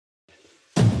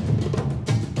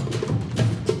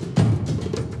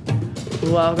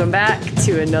Welcome back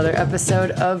to another episode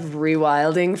of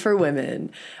Rewilding for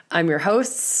Women. I'm your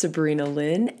host, Sabrina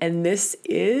Lynn, and this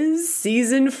is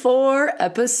Season 4,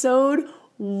 Episode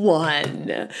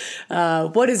 1.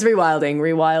 What is rewilding?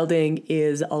 Rewilding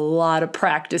is a lot of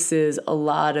practices, a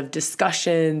lot of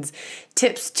discussions,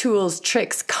 tips, tools,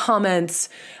 tricks, comments,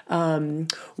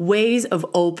 ways of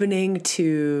opening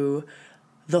to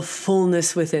the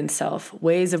fullness within self,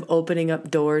 ways of opening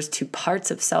up doors to parts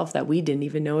of self that we didn't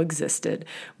even know existed,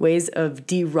 ways of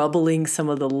derubbling some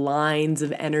of the lines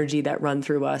of energy that run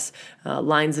through us.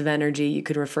 Lines of energy, you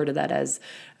could refer to that as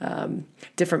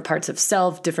different parts of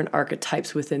self, different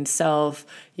archetypes within self.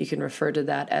 You can refer to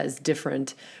that as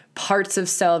different parts of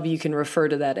self. You can refer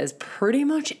to that as pretty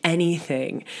much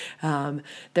anything.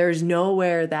 There's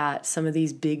nowhere that some of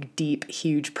these big, deep,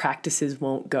 huge practices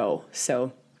won't go.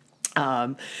 So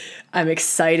I'm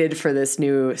excited for this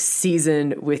new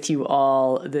season with you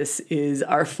all. This is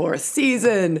our 4th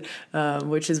season,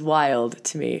 which is wild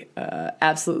to me,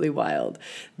 absolutely wild.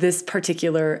 This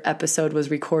particular episode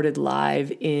was recorded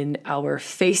live in our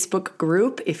Facebook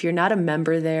group. If you're not a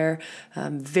member there,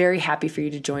 I'm very happy for you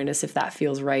to join us if that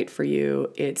feels right for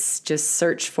you. It's just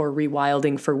search for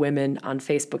Rewilding for Women on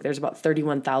Facebook. There's about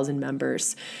 31,000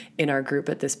 members in our group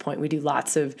at this point. We do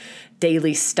lots of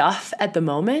daily stuff at the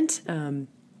moment.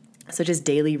 So just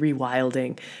daily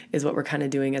rewilding is what we're kind of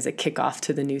doing as a kickoff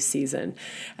to the new season.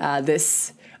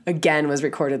 This, again, was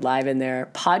recorded live in there.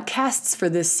 Podcasts for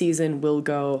this season will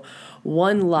go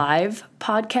 1 live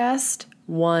podcast,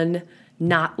 1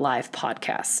 not live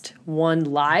podcast, 1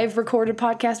 live recorded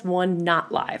podcast, 1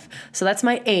 not live. So that's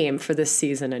my aim for this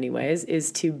season anyways,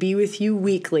 is to be with you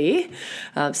weekly.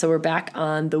 So we're back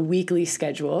on the weekly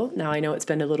schedule. Now I know it's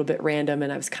been a little bit random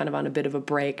and I was kind of on a bit of a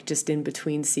break just in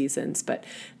between seasons, but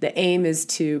the aim is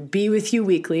to be with you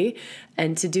weekly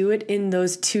and to do it in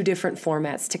those 2 different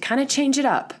formats to kind of change it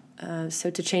up. So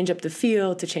to change up the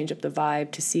feel, to change up the vibe,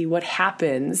 to see what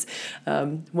happens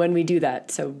when we do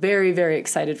that. So very, very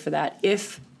excited for that.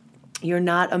 If you're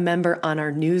not a member on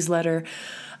our newsletter,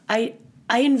 I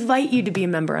invite you to be a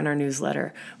member on our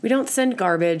newsletter. We don't send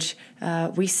garbage.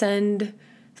 We send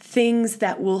things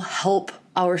that will help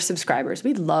our subscribers.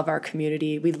 We love our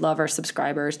community. We love our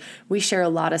subscribers. We share a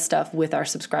lot of stuff with our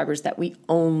subscribers that we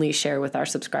only share with our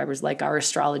subscribers, like our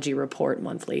astrology report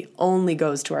monthly only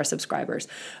goes to our subscribers.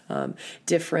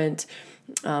 Different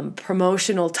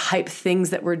promotional type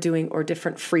things that we're doing or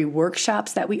different free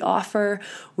workshops that we offer,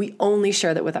 we only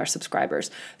share that with our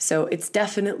subscribers. So it's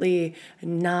definitely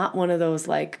not one of those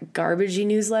like garbagey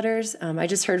newsletters. I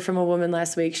just heard from a woman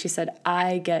last week. She said,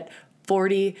 I get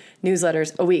 40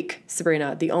 newsletters a week,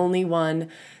 Sabrina. The only one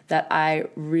that I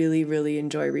really, really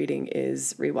enjoy reading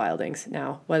is Rewilding's.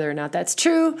 Now, whether or not that's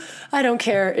true, I don't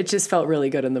care. It just felt really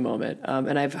good in the moment.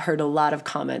 And I've heard a lot of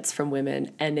comments from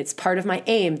women, and it's part of my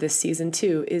aim this season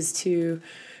too, is to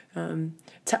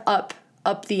up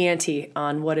the ante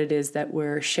on what it is that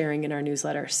we're sharing in our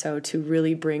newsletter. So to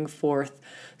really bring forth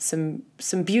some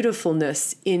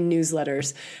beautifulness in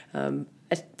newsletters.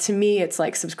 To me, it's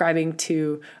like subscribing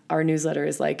to our newsletter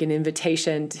is like an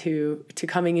invitation to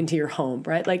coming into your home,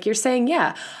 right? Like you're saying,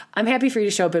 yeah, I'm happy for you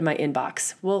to show up in my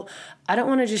inbox. Well, I don't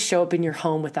want to just show up in your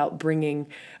home without bringing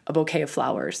a bouquet of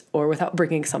flowers or without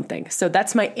bringing something. So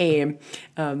that's my aim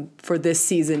for this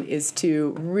season, is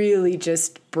to really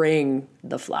just bring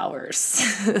the flowers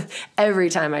every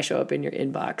time I show up in your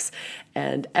inbox,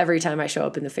 and every time I show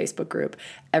up in the Facebook group,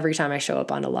 every time I show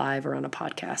up on a live or on a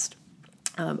podcast.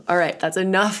 All right, that's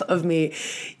enough of me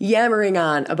yammering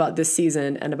on about this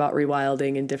season and about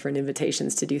rewilding and different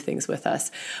invitations to do things with us.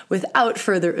 Without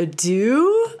further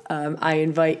ado, I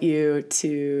invite you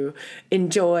to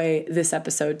enjoy this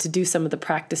episode, to do some of the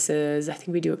practices. I think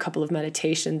we do a couple of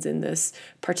meditations in this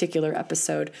particular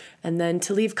episode, and then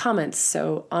to leave comments.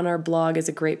 So on our blog is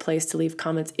a great place to leave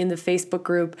comments. In the Facebook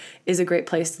group is a great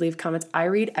place to leave comments. I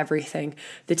read everything.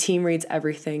 The team reads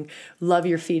everything. Love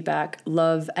your feedback.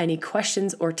 Love any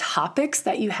questions or topics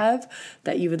that you have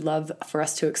that you would love for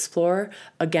us to explore.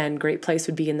 Again, great place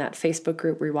would be in that Facebook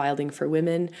group, Rewilding for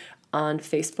Women, on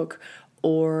Facebook,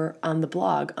 or on the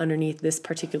blog underneath this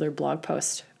particular blog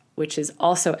post, which is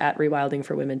also at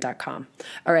rewildingforwomen.com.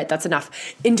 All right, that's enough.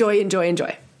 Enjoy.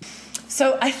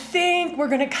 So I think we're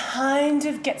going to kind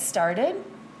of get started.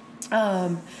 I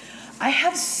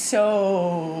have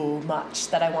so much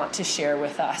that I want to share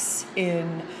with us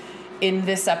in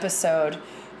this episode.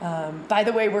 By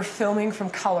the way, we're filming from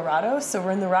Colorado, so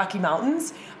we're in the Rocky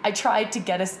Mountains. I tried to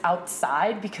get us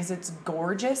outside because it's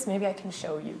gorgeous. Maybe I can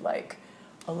show you like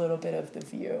a little bit of the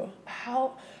view.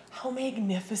 How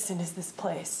magnificent is this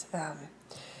place?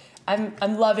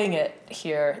 I'm loving it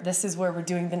here. This is where we're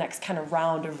doing the next kind of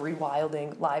round of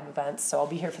Rewilding live events. So I'll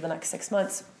be here for the next 6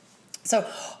 months. So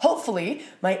hopefully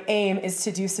my aim is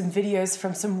to do some videos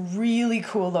from some really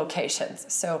cool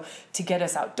locations. So to get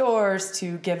us outdoors,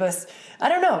 to give us, I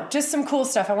don't know, just some cool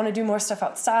stuff. I want to do more stuff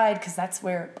outside because that's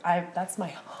my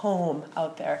home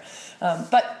out there.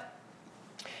 But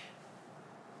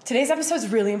today's episode is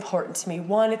really important to me.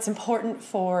 One, it's important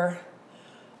for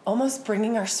almost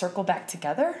bringing our circle back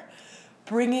together,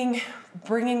 bringing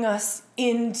us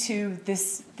into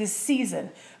this season,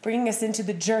 bringing us into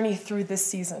the journey through this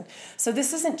season. So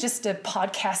this isn't just a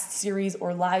podcast series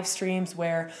or live streams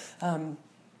where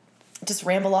just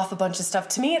ramble off a bunch of stuff.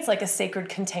 To me, it's like a sacred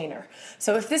container.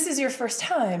 So if this is your first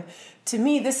time, to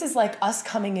me, this is like us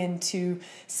coming into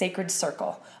sacred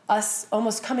circle, us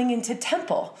almost coming into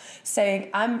temple, saying,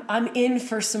 I'm in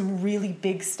for some really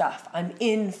big stuff. I'm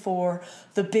in for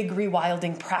the big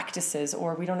rewilding practices,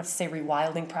 or we don't have to say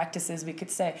rewilding practices. We could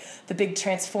say the big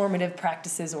transformative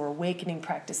practices or awakening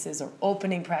practices or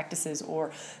opening practices,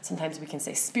 or sometimes we can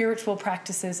say spiritual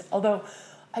practices. Although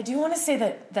I do want to say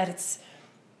that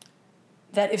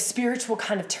if spiritual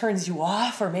kind of turns you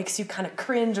off or makes you kind of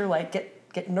cringe or like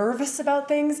get nervous about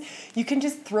things, you can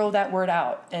just throw that word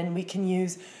out, and we can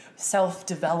use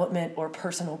self-development or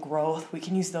personal growth. We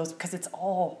can use those because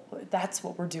that's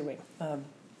what we're doing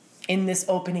in this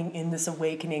opening, in this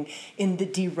awakening, in the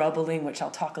derubbling, which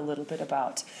I'll talk a little bit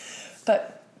about.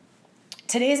 But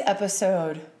today's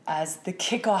episode, as the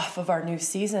kickoff of our new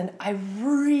season, I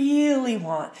really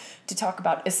want to talk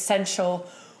about essential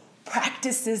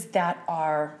practices that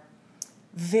are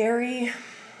very,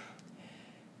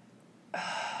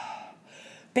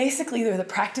 basically they're the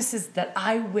practices that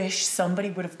I wish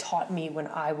somebody would have taught me when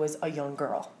I was a young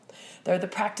girl. They're the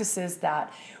practices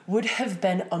that would have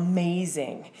been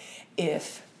amazing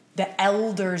if the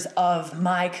elders of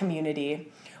my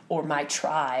community or my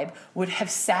tribe would have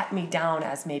sat me down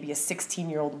as maybe a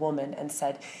 16-year-old woman and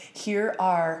said, here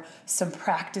are some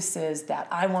practices that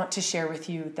I want to share with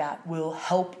you that will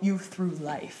help you through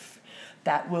life,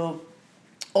 that will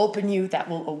open you, that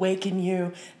will awaken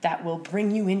you, that will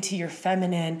bring you into your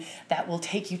feminine, that will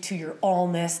take you to your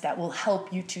allness, that will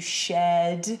help you to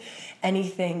shed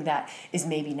anything that is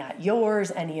maybe not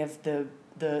yours, any of the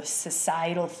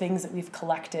societal things that we've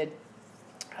collected.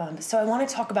 So I want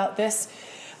to talk about this.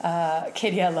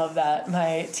 Katie, I love that.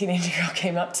 My teenage girl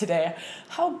came up today.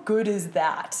 How good is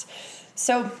that?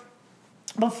 So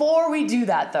before we do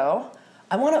that, though,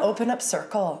 I want to open up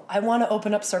circle. I want to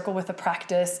open up circle with a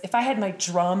practice. If I had my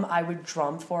drum, I would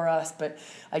drum for us, but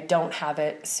I don't have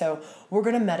it. So we're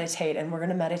going to meditate, and we're going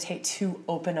to meditate to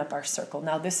open up our circle.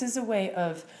 Now, this is a way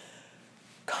of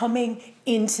coming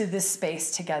into this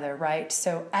space together, right?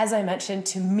 So as I mentioned,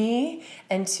 to me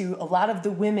and to a lot of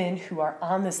the women who are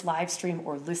on this live stream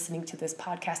or listening to this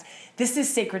podcast, this is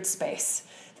sacred space.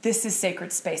 This is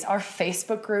sacred space. Our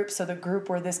Facebook group, so the group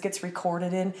where this gets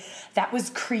recorded in, that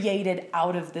was created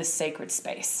out of this sacred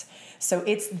space. So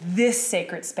it's this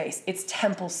sacred space. It's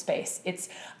temple space. It's,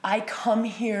 I come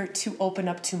here to open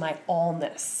up to my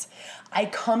allness. I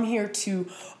come here to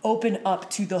open up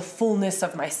to the fullness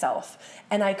of myself.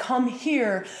 And I come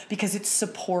here because it's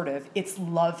supportive, it's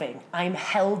loving. I'm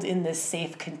held in this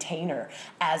safe container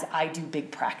as I do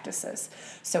big practices.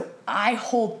 So I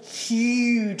hold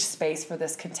huge space for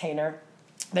this container.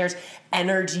 There's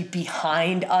energy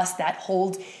behind us that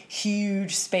holds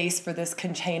huge space for this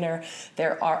container.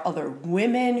 There are other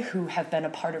women who have been a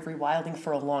part of Rewilding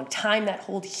for a long time that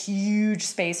hold huge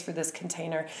space for this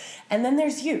container. And then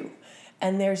there's you.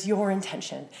 And there's your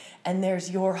intention, and there's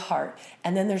your heart,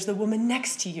 and then there's the woman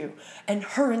next to you, and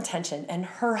her intention, and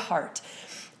her heart.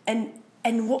 And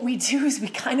what we do is we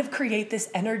kind of create this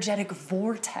energetic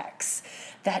vortex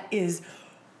that is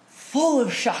full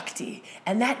of Shakti,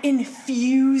 and that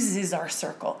infuses our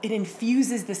circle. It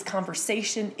infuses this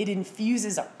conversation, it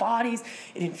infuses our bodies,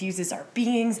 it infuses our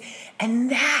beings,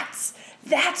 and that's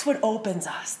what opens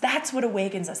us. That's what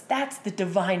awakens us. That's the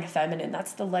divine feminine.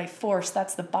 That's the life force.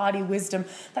 That's the body wisdom.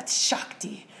 That's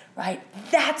Shakti, right?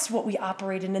 That's what we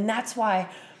operate in. And that's why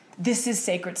this is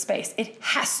sacred space. It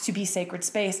has to be sacred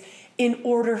space in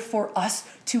order for us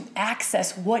to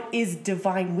access what is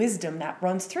divine wisdom that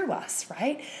runs through us,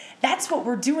 right? That's what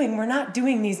we're doing. We're not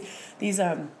doing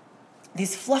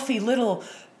these fluffy little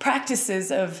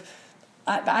practices of,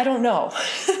 I don't know.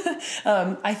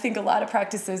 I think a lot of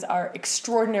practices are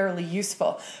extraordinarily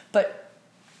useful, but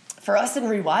for us in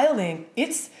Rewilding,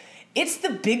 it's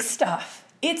the big stuff.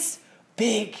 It's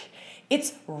big.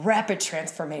 It's rapid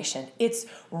transformation. It's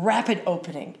rapid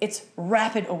opening. It's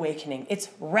rapid awakening. It's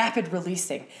rapid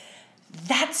releasing.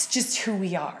 that's just who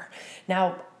we are.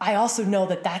 Now, I also know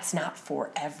that that's not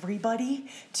for everybody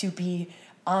to be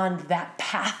on that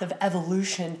path of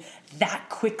evolution that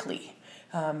quickly.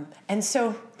 And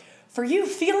so for you,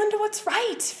 feel into what's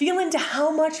right. Feel into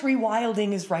how much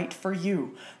rewilding is right for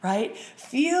you, right?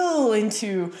 Feel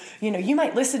into, you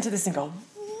might listen to this and go,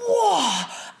 whoa,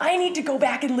 I need to go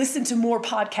back and listen to more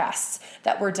podcasts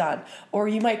that were done. Or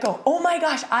you might go, oh my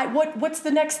gosh, what's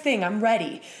the next thing? I'm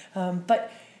ready.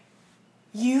 But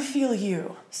you feel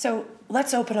you. So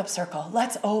let's open up circle.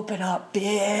 Let's open up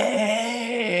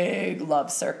big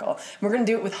love circle. We're going to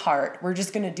do it with heart. We're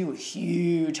just going to do a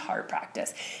huge heart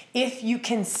practice. If you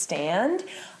can stand,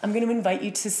 I'm going to invite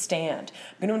you to stand.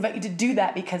 I'm going to invite you to do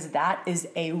that because that is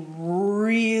a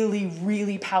really,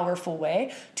 really powerful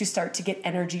way to start to get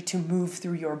energy to move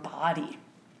through your body.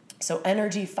 So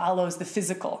energy follows the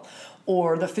physical,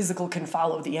 or the physical can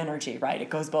follow the energy, right? It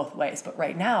goes both ways. But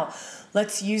right now,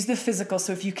 let's use the physical.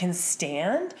 So if you can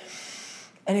stand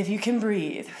and if you can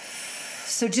breathe.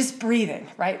 So just breathing,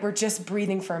 right? We're just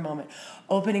breathing for a moment.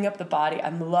 Opening up the body.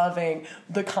 I'm loving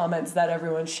the comments that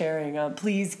everyone's sharing.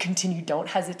 Please continue. Don't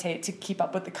hesitate to keep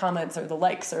up with the comments or the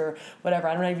likes or whatever.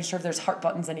 I'm not even sure if there's heart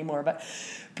buttons anymore, but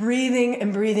breathing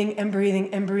and breathing and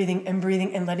breathing and breathing and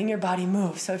breathing and letting your body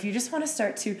move. So if you just want to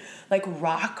start to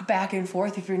rock back and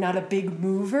forth, if you're not a big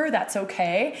mover, that's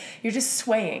okay. You're just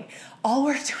swaying. All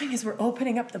we're doing is we're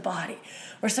opening up the body.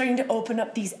 We're starting to open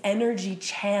up these energy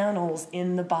channels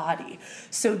in the body.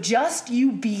 So just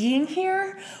you being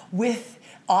here with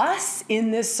us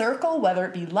in this circle, whether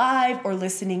it be live or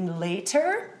listening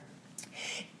later,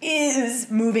 is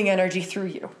moving energy through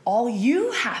you. All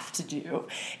you have to do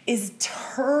is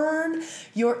turn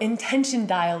your intention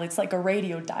dial. It's like a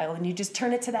radio dial, and you just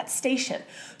turn it to that station.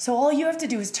 So all you have to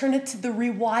do is turn it to the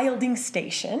rewilding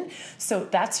station. So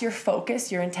that's your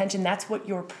focus, your intention. That's what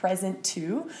you're present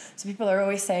to. So people are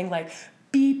always saying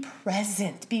be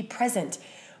present, be present.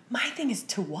 My thing is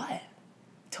to what?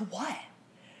 To what?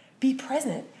 Be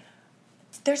present.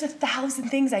 There's 1,000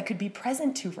 things I could be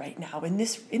present to right now in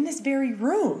this very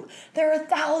room. There are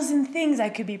 1,000 things I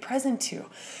could be present to.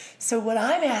 So what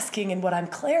I'm asking and what I'm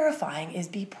clarifying is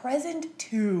be present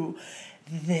to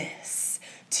this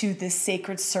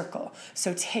sacred circle.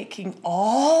 So taking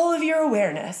all of your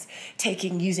awareness,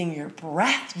 using your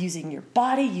breath, using your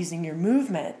body, using your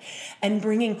movement, and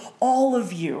bringing all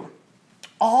of you,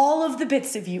 all of the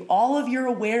bits of you, all of your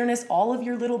awareness, all of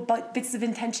your little bits of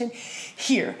intention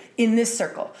here in this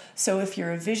circle. So if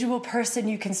you're a visual person,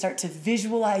 you can start to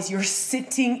visualize you're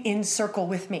sitting in circle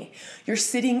with me. You're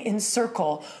sitting in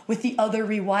circle with the other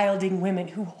rewilding women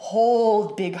who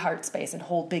hold big heart space and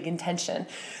hold big intention.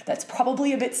 That's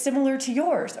probably a bit similar to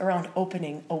yours around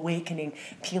opening, awakening,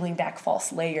 peeling back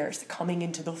false layers, coming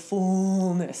into the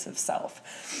fullness of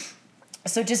self.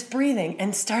 So just breathing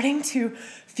and starting to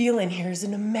feel in here is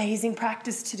an amazing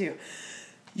practice to do.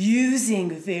 Using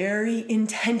very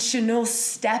intentional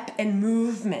step and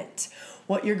movement.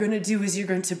 What you're going to do is you're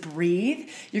going to breathe,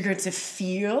 you're going to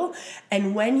feel,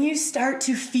 and when you start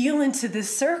to feel into the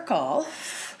circle,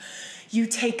 you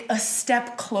take a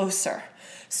step closer.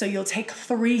 So you'll take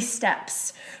 3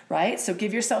 steps, right? So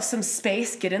give yourself some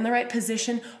space, get in the right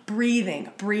position, breathing,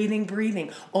 breathing,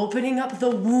 breathing, opening up the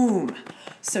womb.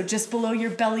 So just below your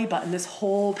belly button, this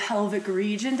whole pelvic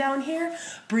region down here,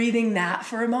 breathing that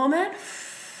for a moment.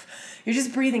 You're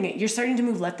just breathing it. You're starting to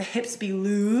move. Let the hips be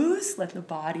loose. Let the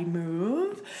body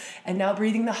move. And now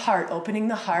breathing the heart, opening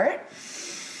the heart.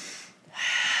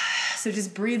 So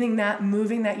just breathing that,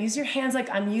 moving that. Use your hands like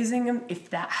I'm using them if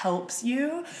that helps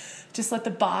you. Just let the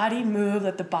body move.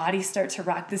 Let the body start to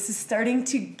rock. This is starting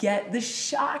to get the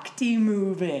Shakti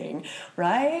moving,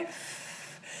 right?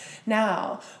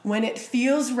 Now, when it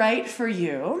feels right for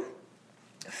you,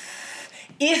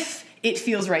 if it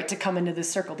feels right to come into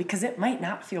this circle, because it might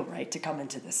not feel right to come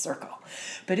into this circle,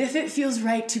 but if it feels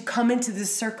right to come into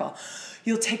this circle,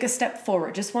 you'll take a step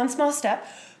forward, just one small step.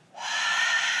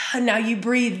 And now you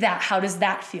breathe that. How does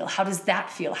that feel? How does that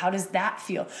feel? How does that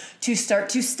feel? To start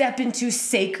to step into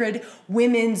sacred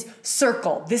women's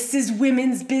circle. This is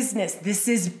women's business. This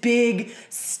is big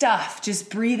stuff. Just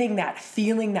breathing that,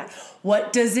 feeling that.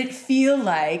 What does it feel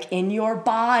like in your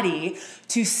body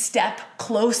to step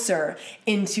closer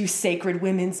into sacred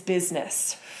women's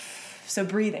business? So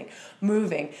breathing,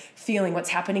 moving, feeling what's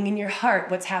happening in your heart,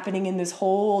 what's happening in this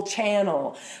whole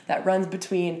channel that runs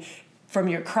between from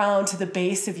your crown to the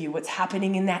base of you, what's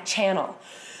happening in that channel,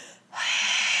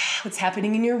 what's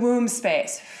happening in your womb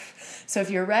space. So if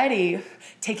you're ready,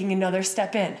 taking another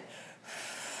step in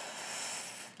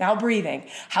Now breathing.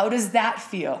 How does that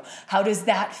feel? How does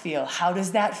that feel? How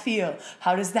does that feel?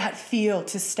 How does that feel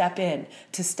to step in,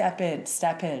 to step in,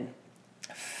 step in?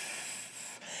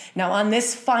 Now on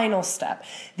this final step,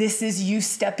 this is you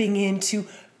stepping into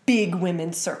big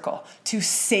women's circle, to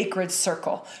sacred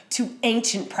circle, to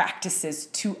ancient practices,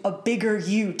 to a bigger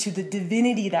you, to the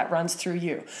divinity that runs through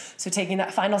you. So taking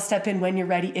that final step in when you're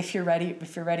ready, if you're ready,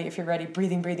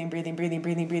 breathing, breathing, breathing, breathing,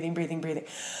 breathing, breathing, breathing, breathing.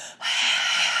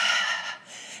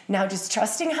 Now just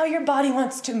trusting how your body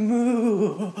wants to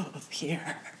move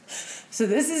here. So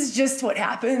this is just what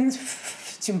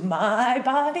happens to my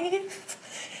body.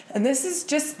 And this is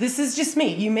just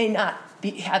me. You may not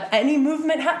have any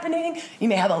movement happening. You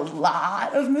may have a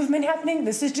lot of movement happening.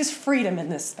 This is just freedom in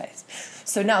this space.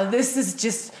 So now this is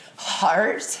just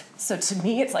heart. So to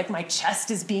me, it's like my chest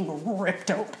is being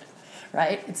ripped open,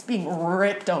 right? It's being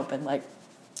ripped open, like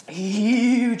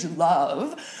huge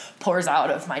love pours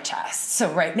out of my chest.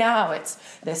 So right now it's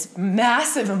this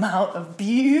massive amount of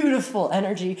beautiful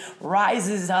energy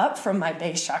rises up from my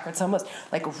base chakra. It's almost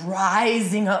like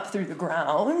rising up through the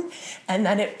ground, and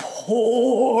then it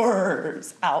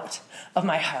pours out of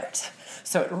my heart.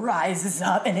 So it rises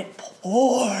up and it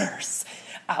pours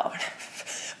out.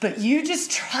 But you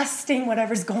just trusting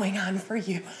whatever's going on for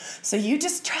you. So you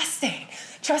just trusting.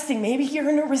 Maybe you're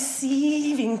in a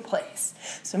receiving place.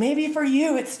 So maybe for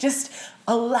you, it's just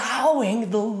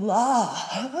allowing the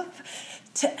love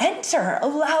to enter,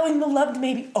 allowing the love to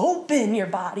maybe open your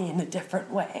body in a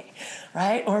different way,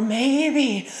 right? Or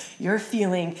maybe you're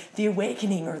feeling the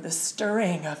awakening or the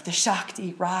stirring of the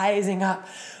Shakti rising up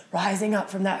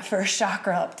from that first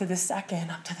chakra up to the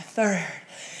second, up to the third,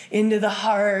 into the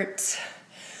heart.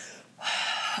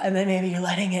 And then maybe you're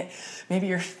letting it, maybe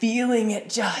you're feeling it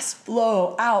just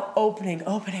flow out, opening.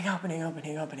 All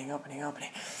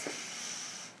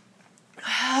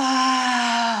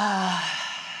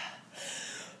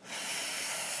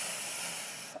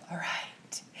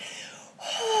right.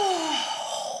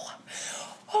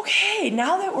 Okay,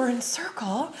 now that we're in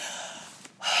circle,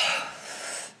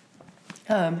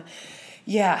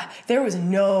 there was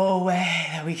no way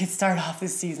that we could start off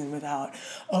this season without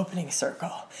opening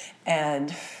circle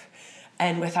and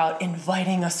without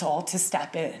inviting us all to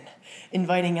step in.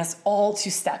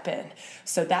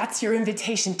 So that's your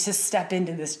invitation to step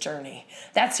into this journey.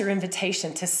 That's your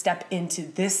invitation to step into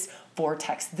this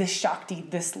vortex, this Shakti,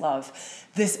 this love,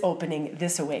 this opening,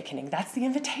 this awakening. That's the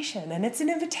invitation, and it's an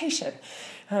invitation.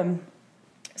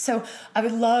 So I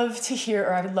would love to hear,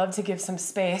 or I would love to give some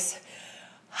space.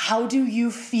 How do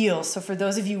you feel? So for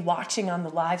those of you watching on the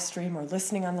live stream or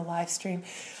listening on the live stream,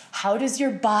 how does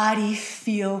your body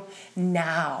feel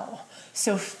now?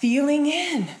 So feeling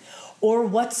in, or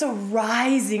what's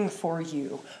arising for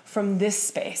you from this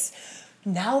space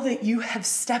now that you have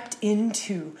stepped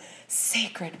into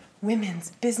sacred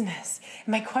women's business.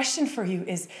 And my question for you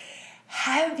is,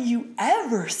 have you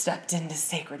ever stepped into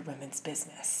sacred women's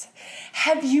business?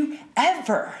 Have you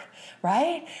ever?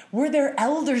 Right? Were there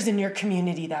elders in your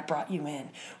community that brought you in?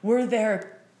 Were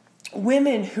there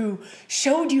women who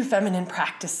showed you feminine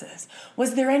practices?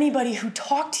 Was there anybody who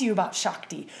talked to you about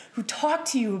Shakti, who talked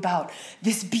to you about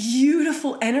this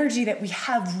beautiful energy that we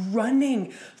have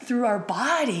running through our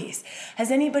bodies? Has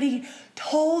anybody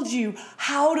told you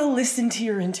how to listen to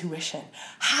your intuition,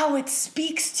 how it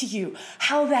speaks to you,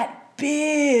 how that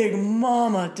big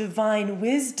mama divine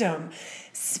wisdom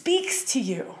speaks to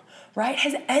you? Right?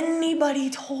 Has anybody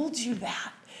told you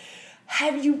that?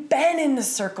 Have you been in a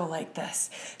circle like this?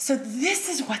 So this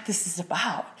is what this is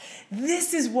about.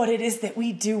 This is what it is that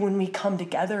we do when we come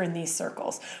together in these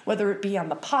circles, whether it be on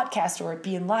the podcast or it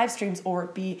be in live streams or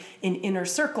it be in inner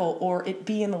circle or it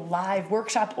be in a live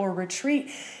workshop or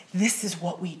retreat. This is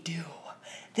what we do.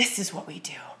 This is what we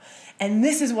do. And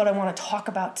this is what I want to talk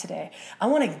about today. I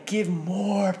want to give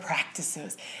more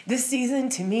practices. This season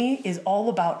to me is all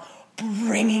about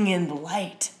bringing in the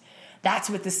light. That's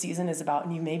what this season is about.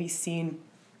 And you've maybe seen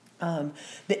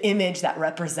the image that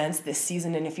represents this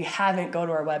season. And if you haven't, go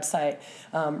to our website,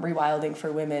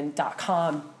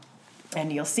 rewildingforwomen.com,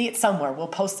 and you'll see it somewhere. We'll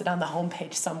post it on the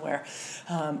homepage somewhere.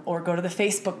 Or go to the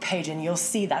Facebook page and you'll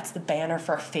see that's the banner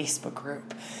for our Facebook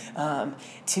group.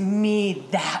 To me,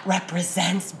 that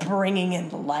represents bringing in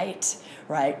the light,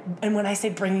 right? And when I say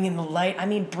bringing in the light, I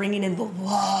mean bringing in the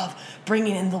love,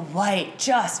 bringing in the light,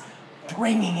 just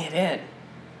bringing it in.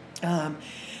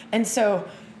 And so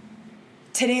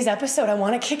today's episode, I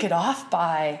want to kick it off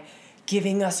by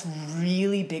giving us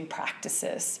really big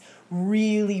practices,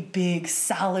 really big,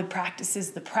 solid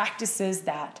practices, the practices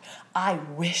that I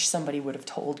wish somebody would have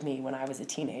told me when I was a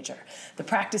teenager, the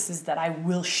practices that I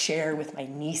will share with my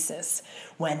nieces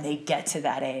when they get to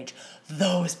that age,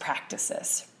 those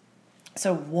practices.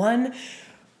 So one,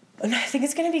 and I think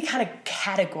it's going to be kind of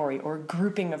category or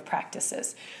grouping of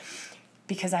practices,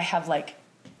 because I have like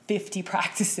 50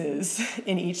 practices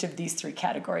in each of these three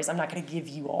categories. I'm not going to give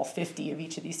you all 50 of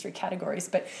each of these three categories,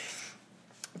 but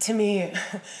to me,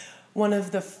 one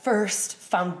of the first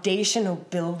foundational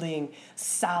building,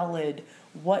 solid,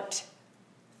 what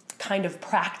kind of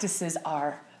practices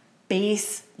are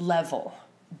base level.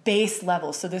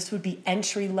 So this would be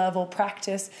entry level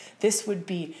practice. This would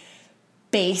be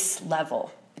base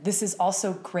level. This is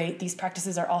also great. These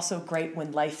practices are also great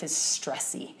when life is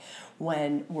stressy,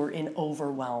 when we're in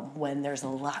overwhelm, when there's a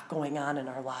lot going on in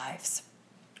our lives,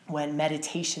 when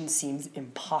meditation seems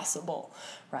impossible,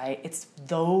 right? It's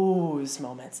those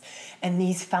moments. And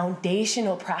these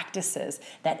foundational practices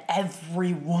that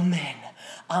every woman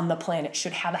on the planet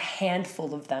should have a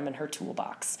handful of them in her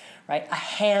toolbox, right? A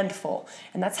handful.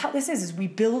 And that's how this is we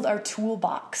build our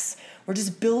toolbox. We're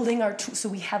just building our tools. So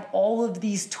we have all of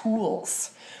these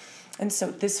tools. And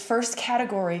so this first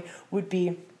category would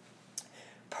be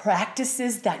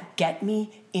practices that get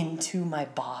me into my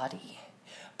body.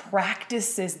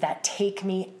 Practices that take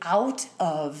me out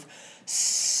of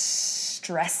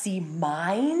stressy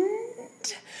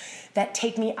mind, that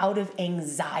take me out of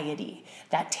anxiety,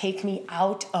 that take me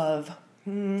out of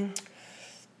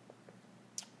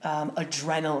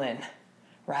adrenaline,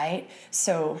 right?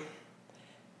 So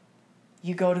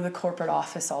you go to the corporate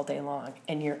office all day long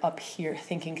and you're up here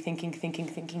thinking.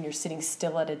 You're sitting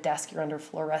still at a desk, you're under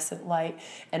fluorescent light,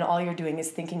 and all you're doing is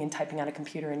thinking and typing on a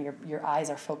computer, and your eyes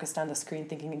are focused on the screen,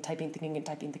 thinking and typing,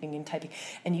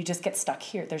 and you just get stuck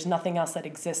here. There's nothing else that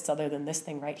exists other than this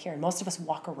thing right here. And most of us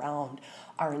walk around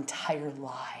our entire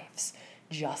lives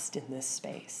just in this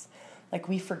space. Like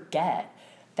we forget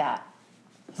that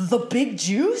the big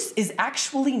juice is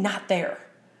actually not there.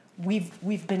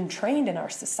 We've been trained in our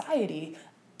society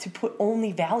to put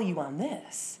only value on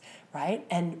this, right?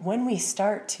 And when we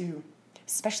start to,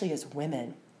 especially as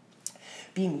women,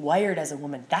 being wired as a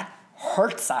woman, that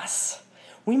hurts us.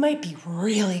 We might be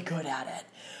really good at it,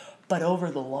 but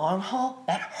over the long haul,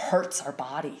 that hurts our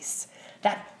bodies.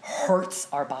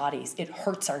 It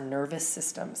hurts our nervous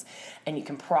systems. And you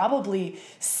can probably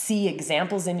see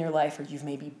examples in your life, or you've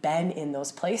maybe been in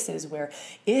those places where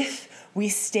if we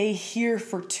stay here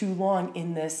for too long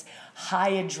in this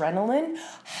high adrenaline,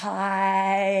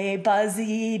 high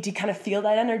buzzy, do you kind of feel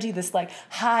that energy? This like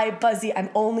high buzzy,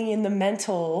 I'm only in the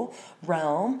mental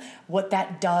realm. What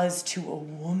that does to a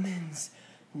woman's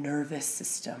nervous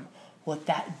system, what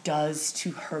that does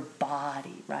to her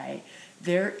body, right?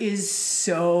 There is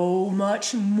so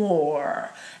much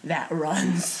more that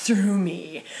runs through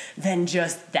me than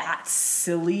just that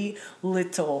silly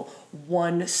little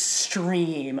one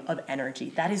stream of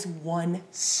energy. That is one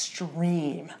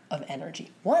stream of energy.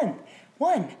 One.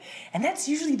 And that's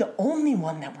usually the only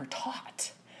one that we're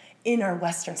taught in our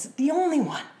Western. The only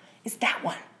one is that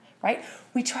one, right?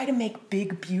 We try to make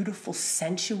big, beautiful,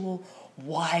 sensual,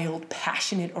 wild,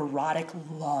 passionate, erotic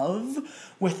love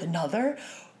with another,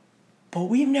 but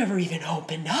we've never even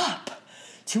opened up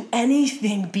to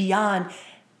anything beyond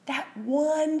that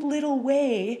one little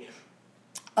way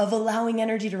of allowing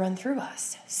energy to run through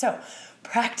us. So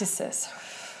practices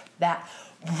that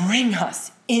bring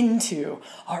us into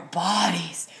our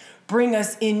bodies, bring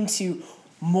us into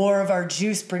more of our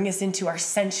juice, bring us into our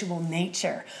sensual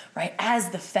nature, right? As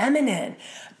the feminine,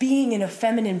 being in a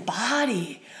feminine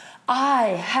body, I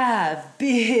have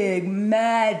big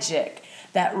magic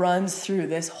that runs through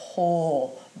this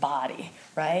whole body,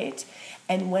 right?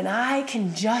 And when I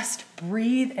can just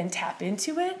breathe and tap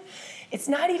into it, it's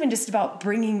not even just about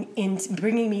bringing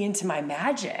me into my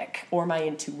magic or my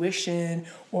intuition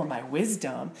or my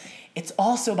wisdom. It's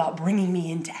also about bringing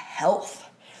me into health.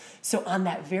 So on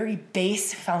that very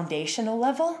base foundational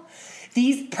level,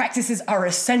 these practices are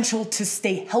essential to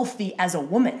stay healthy as a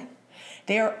woman.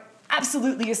 They are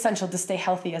absolutely essential to stay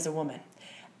healthy as a woman.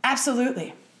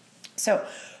 Absolutely. So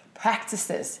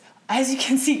practices, as you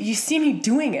can see, you see me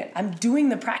doing it. I'm doing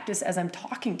the practice as I'm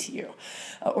talking to you.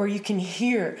 Or you can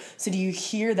hear. So do you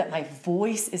hear that my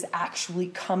voice is actually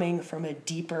coming from a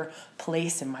deeper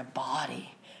place in my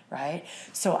body, right?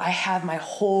 So I have my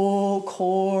whole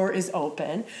core is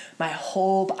open. My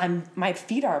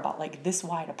feet are about like this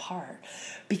wide apart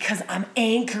because I'm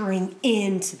anchoring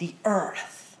into the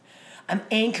earth. I'm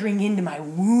anchoring into my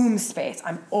womb space.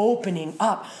 I'm opening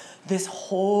up this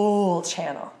whole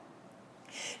channel.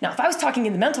 Now, if I was talking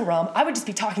in the mental realm, I would just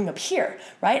be talking up here,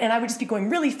 right? And I would just be going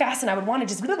really fast and I would want to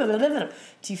just blah, blah, blah, blah, blah.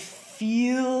 Do you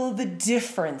feel the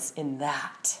difference in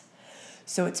that?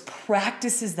 So it's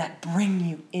practices that bring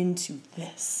you into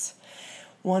this.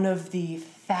 One of the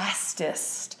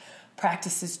fastest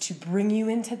practices to bring you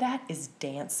into that is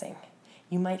dancing.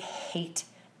 You might hate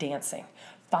dancing.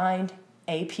 Find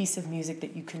a piece of music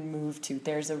that you can move to.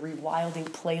 There's a rewilding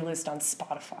playlist on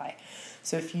Spotify.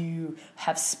 So if you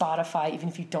have Spotify, even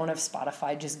if you don't have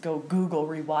Spotify, just go Google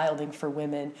Rewilding for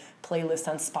Women playlist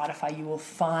on Spotify. You will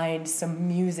find some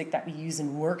music that we use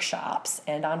in workshops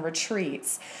and on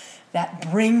retreats that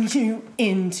bring you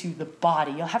into the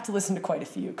body. You'll have to listen to quite a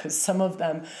few because some of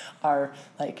them are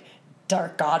like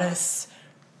dark goddess,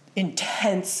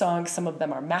 intense songs. Some of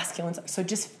them are masculine songs. So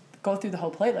just go through the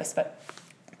whole playlist. But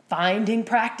finding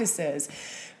practices,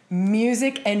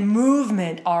 music and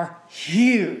movement are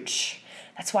huge.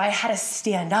 That's why I had to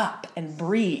stand up and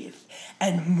breathe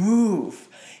and move.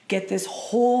 Get this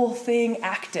whole thing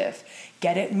active.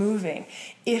 Get it moving.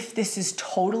 If this is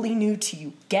totally new to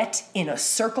you, get in a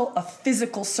circle, a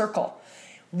physical circle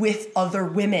with other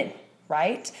women,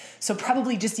 right? So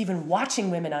probably just even watching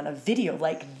women on a video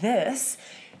like this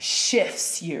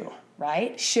shifts you,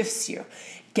 right? Shifts you.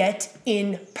 Get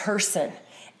in person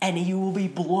and you will be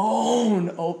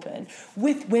blown open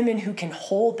with women who can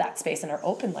hold that space and are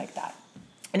open like that.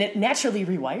 And it naturally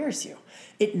rewires you.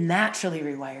 It naturally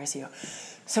rewires you.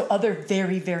 So other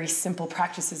very, very simple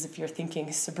practices, if you're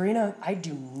thinking, Sabrina, I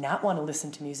do not want to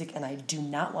listen to music and I do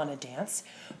not want to dance,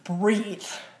 breathe,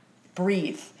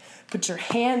 breathe. Put your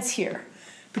hands here.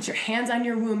 Put your hands on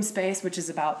your womb space, which is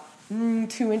about 2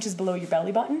 inches below your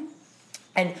belly button,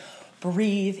 and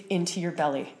breathe into your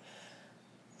belly.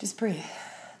 Just breathe.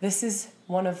 This is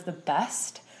one of the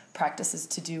best practices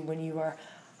to do when you are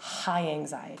high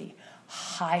anxiety,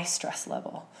 high stress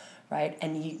level, right?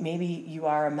 And maybe you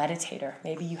are a meditator.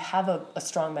 Maybe you have a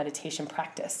strong meditation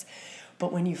practice.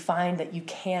 But when you find that you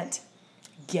can't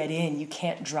get in, you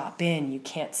can't drop in, you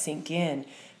can't sink in,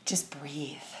 just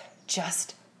breathe.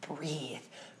 Just breathe.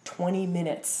 20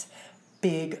 minutes,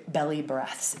 big belly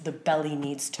breaths. The belly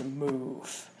needs to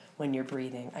move when you're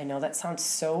breathing. I know that sounds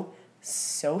so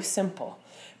simple.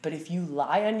 But if you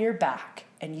lie on your back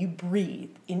and you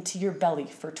breathe into your belly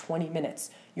for 20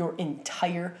 minutes, your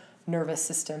entire nervous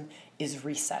system is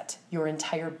reset. Your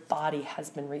entire body has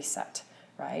been reset,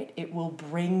 right? It will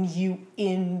bring you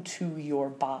into your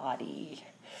body.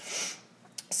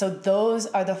 So those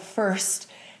are the first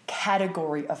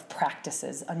category of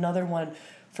practices. Another one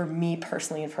for me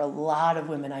personally and for a lot of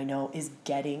women I know is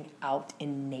getting out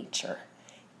in nature.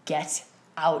 Get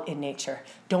out in nature.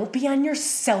 Don't be on your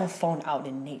cell phone out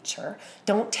in nature.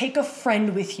 Don't take a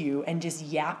friend with you and just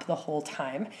yap the whole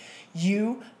time.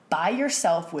 You by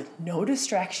yourself with no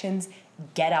distractions,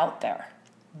 get out there.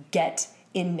 Get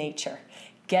in nature.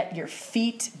 Get your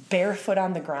feet barefoot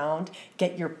on the ground.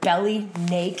 Get your belly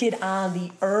naked on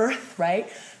the earth, right?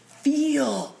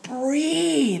 Feel,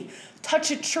 breathe, touch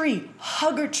a tree,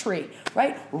 hug a tree,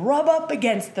 right? Rub up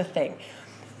against the thing.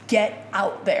 Get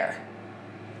out there.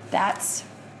 That's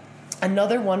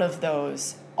another one of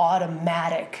those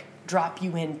automatic drop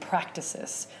you in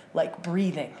practices like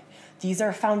breathing. These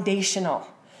are foundational.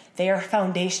 They are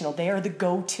foundational. They are the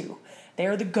go-to. They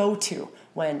are the go-to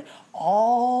when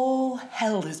all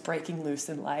hell is breaking loose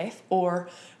in life or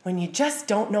when you just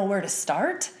don't know where to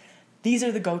start. These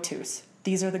are the go-tos.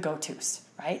 These are the go-tos,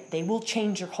 right? They will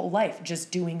change your whole life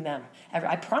just doing them.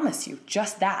 I promise you,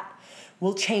 just that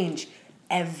will change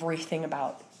everything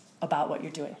about what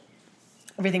you're doing,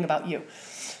 everything about you.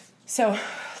 So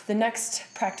the next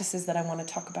practices that I want to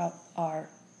talk about are,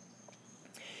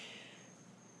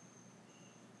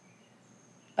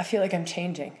 I feel like I'm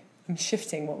changing. I'm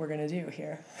shifting what we're going to do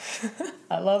here.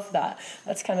 I love that.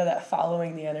 That's kind of that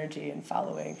following the energy and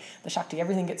following the Shakti.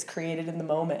 Everything gets created in the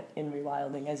moment in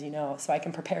rewilding, as you know, so I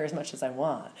can prepare as much as I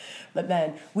want. But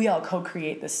then we all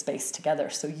co-create this space together.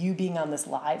 So you being on this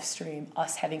live stream,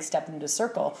 us having stepped into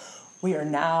circle, we are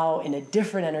now in a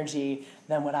different energy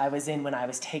than what I was in when I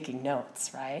was taking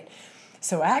notes, right?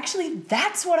 So actually,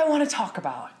 that's what I want to talk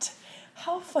about.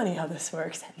 How funny how this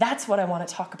works. That's what I want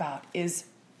to talk about is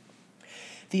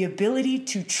the ability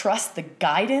to trust the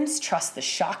guidance, trust the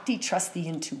Shakti, trust the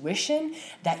intuition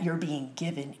that you're being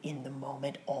given in the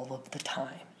moment all of the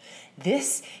time.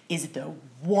 This is the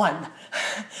one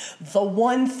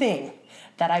thing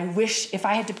that I wish, if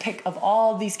I had to pick of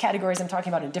all these categories I'm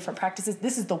talking about in different practices,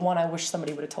 this is the one I wish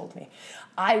somebody would have told me.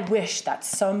 I wish that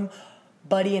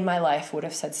somebody in my life would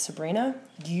have said, Sabrina,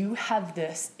 you have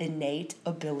this innate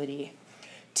ability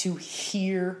to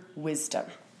hear wisdom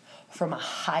from a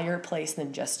higher place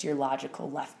than just your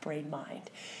logical left brain mind.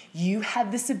 You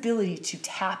have this ability to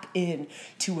tap in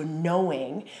to a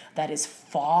knowing that is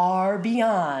far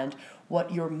beyond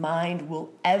what your mind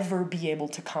will ever be able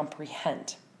to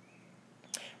comprehend.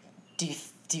 Do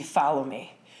you follow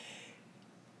me?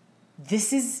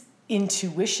 This is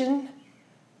intuition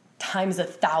times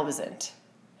 1,000.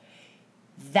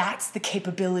 That's the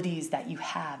capabilities that you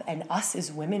have. And us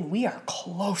as women, we are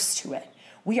close to it.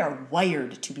 We are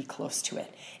wired to be close to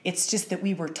it. It's just that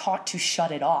we were taught to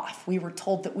shut it off. We were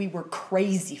told that we were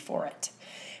crazy for it.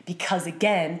 Because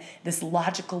again, this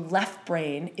logical left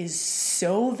brain is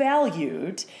so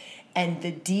valued, and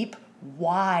the deep,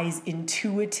 wise,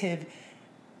 intuitive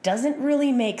doesn't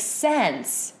really make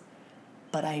sense.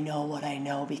 But I know what I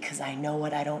know because I know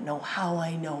it. I don't know how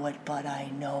I know it, but I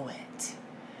know it.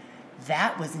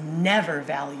 That was never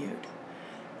valued.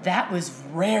 That was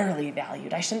rarely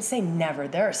valued. I shouldn't say never.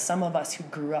 There are some of us who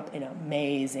grew up in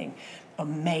amazing,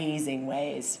 amazing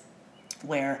ways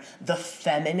where the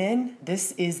feminine,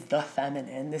 this is the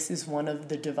feminine, this is one of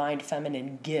the divine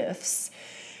feminine gifts,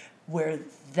 where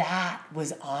that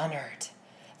was honored,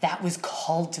 that was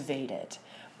cultivated.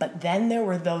 But then there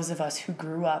were those of us who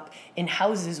grew up in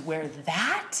houses where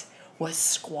that was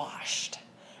squashed.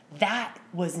 That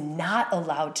was not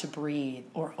allowed to breathe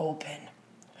or open,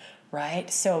 right?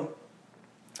 So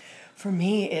for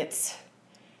me, it's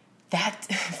that,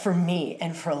 for me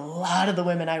and for a lot of the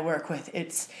women I work with,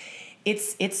 it's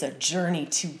a journey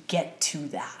to get to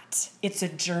that. It's a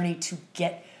journey to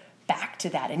get back to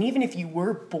that. And even if you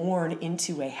were born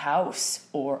into a house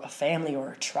or a family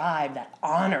or a tribe that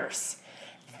honors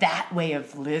that way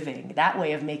of living, that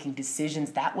way of making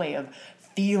decisions, that way of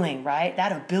feeling, right?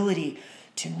 That ability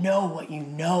to know what you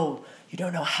know. You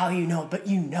don't know how you know, but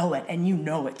you know it, and you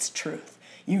know it's truth.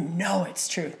 You know it's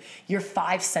truth. Your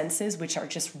 5 senses, which are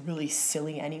just really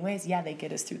silly anyways, yeah, they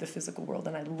get us through the physical world,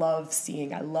 and I love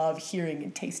seeing, I love hearing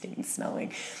and tasting and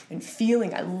smelling and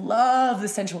feeling. I love the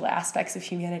sensual aspects of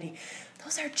humanity.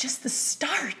 Those are just the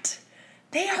start.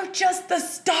 They are just the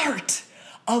start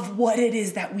of what it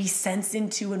is that we sense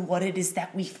into and what it is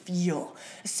that we feel,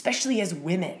 especially as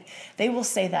women. They will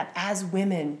say that as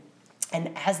women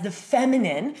and as the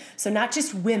feminine, so not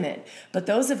just women, but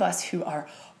those of us who are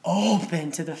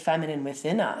open to the feminine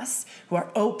within us, who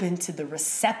are open to the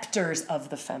receptors of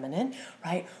the feminine,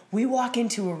 right? We walk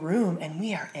into a room and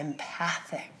we are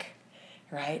empathic,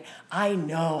 right? I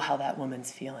know how that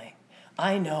woman's feeling.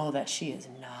 I know that she is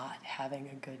not having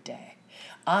a good day.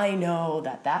 I know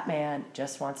that that man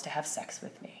just wants to have sex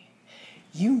with me.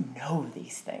 You know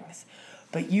these things,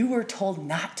 but you were told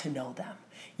not to know them.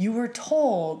 You were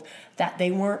told that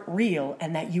they weren't real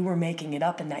and that you were making it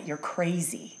up and that you're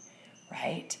crazy,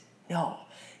 right? No.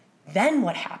 Then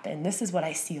what happened, this is what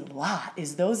I see a lot,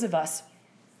 is those of us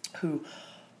who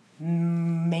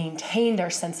maintained our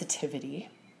sensitivity,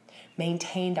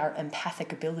 maintained our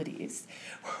empathic abilities,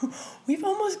 we've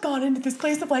almost gone into this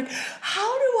place of like,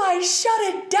 how do I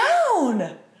shut it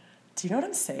down? Do you know what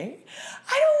I'm saying?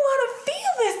 I don't want to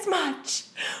feel this much,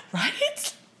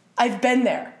 right? I've been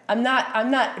there. I'm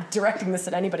not directing this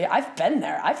at anybody. I've been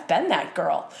there. I've been that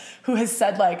girl who has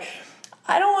said like,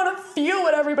 I don't want to feel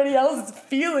what everybody else is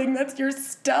feeling. That's your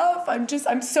stuff.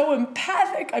 I'm so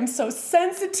empathic. I'm so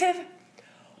sensitive.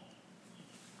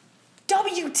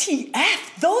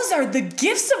 WTF, those are the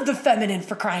gifts of the feminine,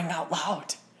 for crying out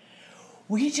loud.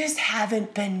 We just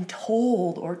haven't been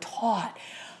told or taught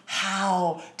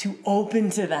how to open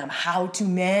to them, how to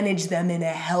manage them in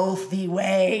a healthy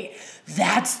way.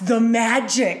 That's the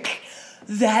magic.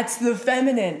 That's the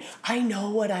feminine. I know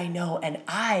what I know, and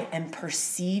I am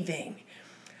perceiving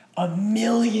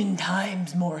 1,000,000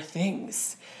 times more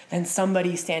things than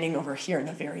somebody standing over here in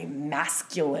a very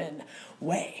masculine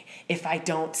way. If I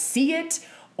don't see it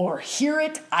or hear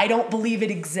it, I don't believe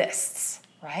it exists,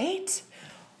 right?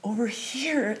 Over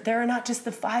here, there are not just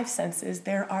the 5 senses,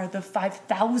 there are the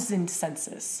 5,000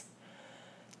 senses.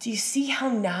 Do you see how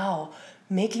now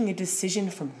making a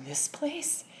decision from this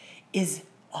place is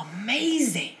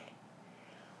amazing?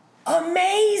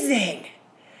 Amazing!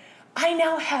 I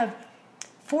now have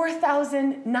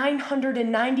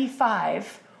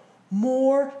 4,995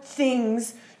 more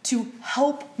things to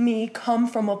help me come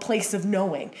from a place of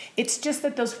knowing. It's just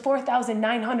that those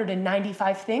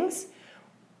 4,995 things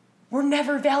were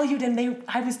never valued, and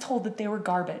I was told that they were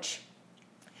garbage.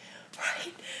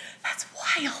 Right? That's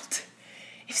wild.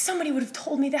 If somebody would have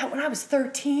told me that when I was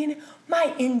 13,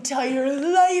 my entire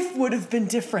life would have been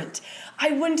different.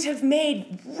 I wouldn't have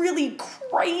made really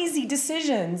crazy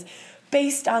decisions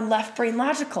based on left brain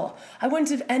logical. I wouldn't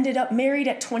have ended up married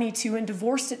at 22 and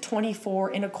divorced at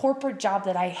 24 in a corporate job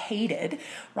that I hated,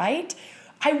 right?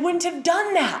 I wouldn't have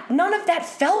done that. None of that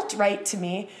felt right to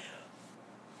me,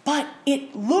 but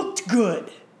it looked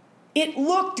good. It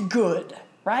looked good,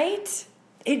 right?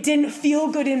 It didn't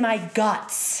feel good in my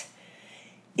guts.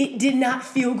 It did not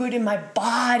feel good in my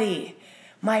body.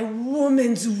 My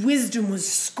woman's wisdom was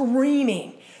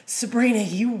screaming, Sabrina,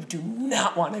 you do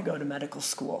not want to go to medical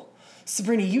school.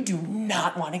 Sabrina, you do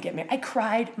not want to get married. I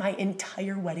cried my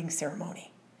entire wedding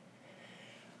ceremony.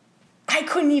 I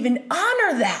couldn't even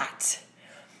honor that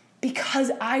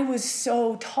because I was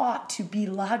so taught to be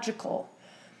logical,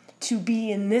 to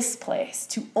be in this place,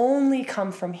 to only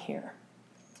come from here.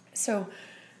 So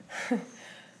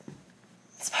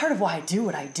it's part of why I do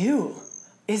what I do,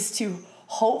 is to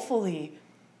hopefully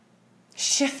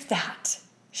shift that,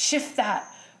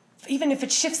 even if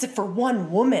it shifts it for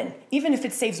one woman, even if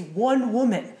it saves one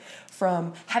woman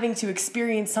from having to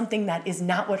experience something that is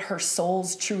not what her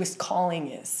soul's truest calling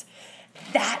is.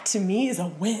 That to me is a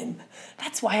win.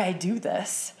 That's why I do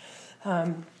this.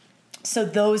 So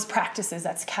those practices,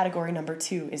 that's category number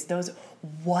 2, is those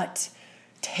what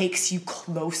takes you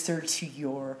closer to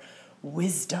your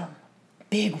wisdom,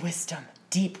 big wisdom,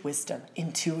 deep wisdom,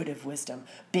 intuitive wisdom,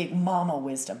 big mama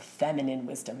wisdom, feminine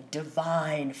wisdom,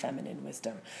 divine feminine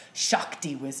wisdom,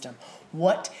 Shakti wisdom.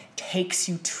 What takes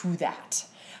you to that?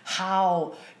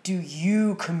 How do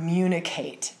you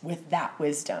communicate with that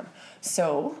wisdom?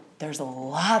 So there's a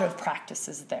lot of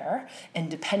practices there, and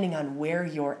depending on where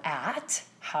you're at,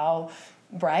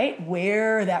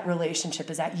 where that relationship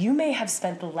is at, you may have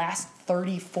spent the last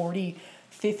 30, 40,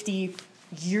 50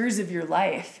 years of your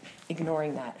life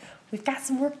ignoring that. We've got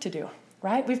some work to do,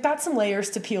 right? We've got some layers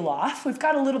to peel off. We've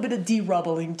got a little bit of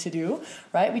de-rubbling to do,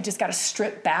 right? We just got to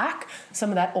strip back some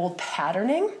of that old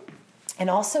patterning. And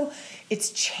also,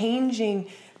 it's changing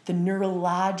the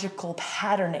neurological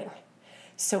patterning.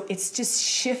 So it's just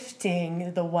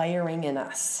shifting the wiring in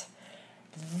us.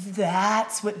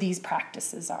 That's what these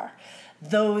practices are.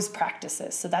 Those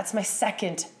practices. So that's my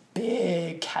second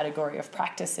big category of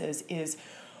practices is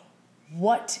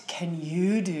what can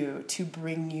you do to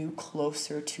bring you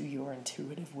closer to your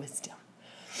intuitive wisdom?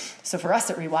 So for us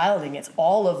at Rewilding, it's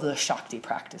all of the Shakti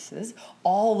practices,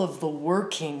 all of the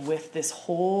working with this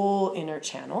whole inner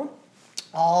channel,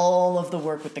 all of the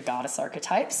work with the goddess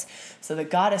archetypes. So the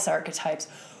goddess archetypes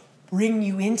bring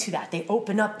you into that. They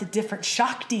open up the different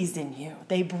Shaktis in you.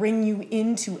 They bring you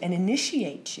into and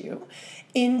initiate you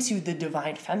into the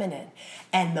divine feminine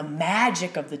and the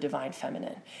magic of the divine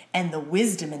feminine and the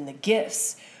wisdom and the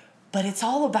gifts. But it's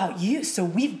all about you. So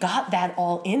we've got that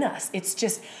all in us. It's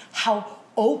just how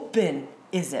open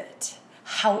is it?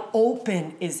 How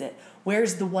open is it?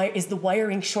 Is the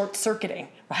wiring short-circuiting,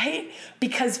 right?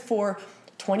 Because for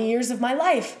 20 years of my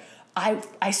life,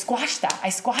 I squashed that. I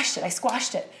squashed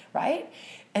it, right?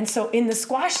 And so in the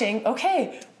squashing,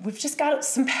 okay, we've just got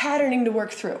some patterning to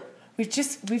work through. We've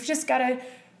just got to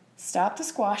stop the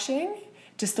squashing,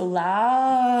 just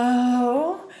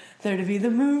allow there to be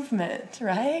the movement,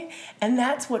 right? And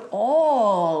that's what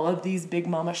all of these big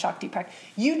mama Shakti practice.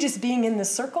 You just being in the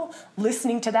circle,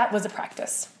 listening to that was a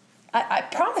practice. I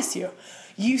promise you,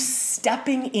 you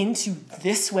stepping into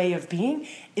this way of being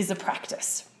is a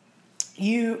practice.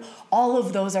 All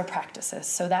of those are practices.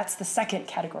 So that's the second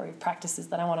category of practices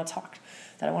that I wanted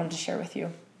to share with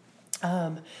you.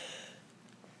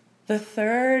 The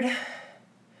third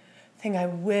thing I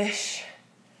wish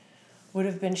would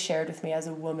have been shared with me as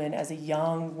a woman, as a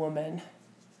young woman.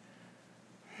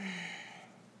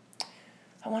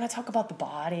 I want to talk about the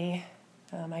body.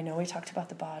 I know we talked about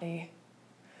the body.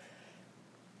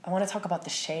 I want to talk about the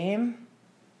shame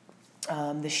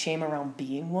around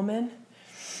being woman,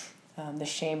 the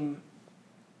shame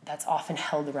that's often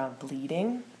held around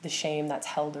bleeding, the shame that's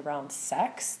held around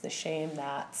sex, the shame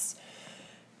that's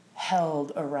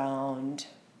held around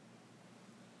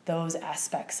those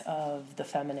aspects of the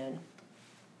feminine.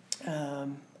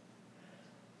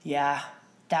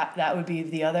 That would be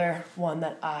the other one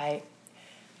that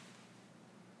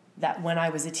when I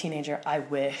was a teenager, I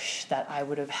wish that I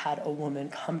would have had a woman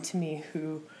come to me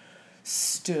who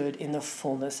stood in the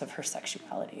fullness of her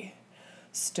sexuality,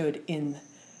 stood in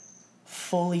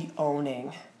fully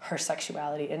owning her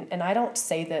sexuality. And I don't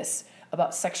say this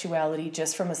about sexuality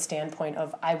just from a standpoint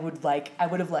of I would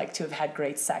have liked to have had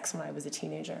great sex when I was a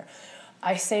teenager.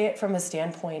 I say it from a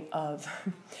standpoint of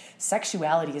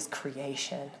sexuality is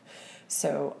creation.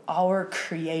 So our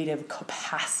creative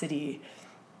capacity,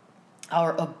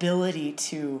 our ability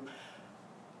to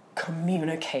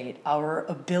communicate, our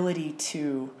ability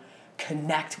to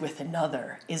connect with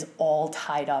another is all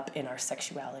tied up in our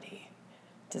sexuality.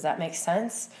 Does that make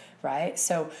sense? Right?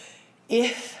 So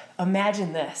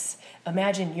imagine this.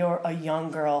 Imagine you're a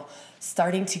young girl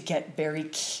starting to get very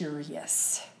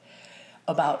curious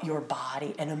about your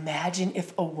body. And imagine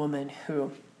if a woman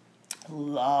who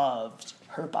loved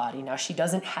her body, now she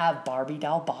doesn't have Barbie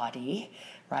doll body,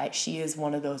 right? She is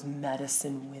one of those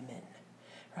medicine women,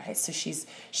 right? So she's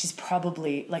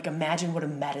probably, like, imagine what a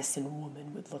medicine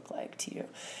woman would look like to you.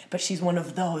 But she's one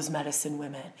of those medicine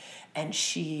women. And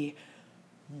she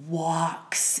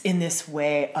walks in this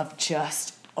way of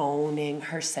just owning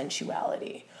her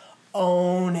sensuality,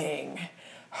 owning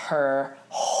her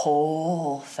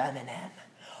whole feminine,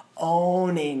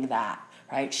 owning that,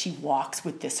 right? She walks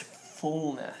with this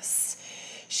fullness.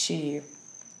 She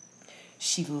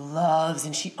loves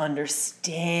and she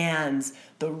understands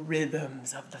the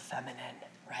rhythms of the feminine,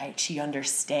 right? She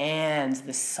understands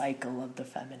the cycle of the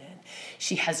feminine.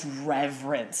 She has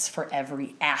reverence for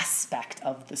every aspect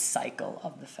of the cycle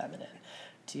of the feminine.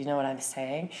 Do you know what I'm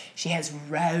saying? She has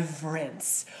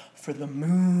reverence for the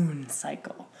moon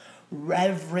cycle,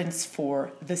 reverence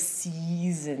for the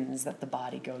seasons that the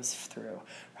body goes through,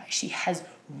 right? She has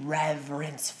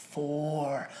reverence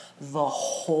for the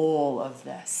whole of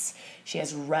this. She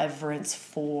has reverence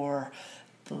for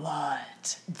blood,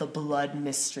 the blood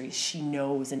mysteries. She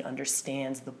knows and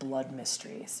understands the blood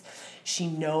mysteries. She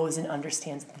knows and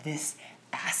understands this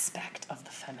aspect of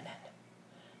the feminine,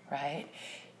 right?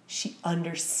 She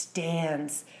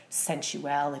understands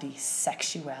sensuality,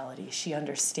 sexuality. She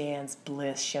understands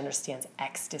bliss. She understands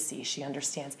ecstasy. She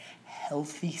understands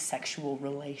healthy sexual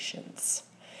relations.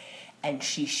 And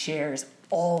she shares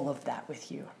all of that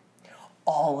with you.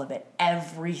 All of it.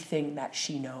 Everything that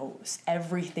she knows.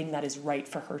 Everything that is right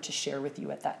for her to share with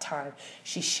you at that time,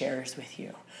 she shares with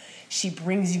you. She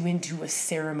brings you into a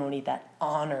ceremony that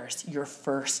honors your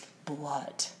first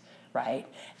blood, right?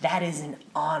 That is an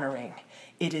honoring.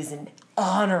 It is an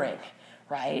honoring,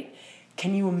 right?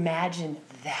 Can you imagine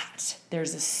that?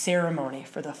 There's a ceremony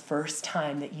for the first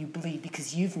time that you bleed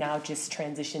because you've now just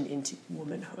transitioned into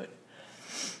womanhood.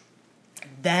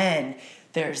 Then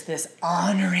there's this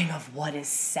honoring of what is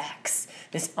sex,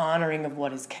 this honoring of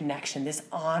what is connection, this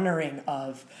honoring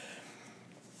of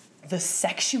the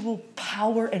sexual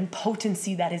power and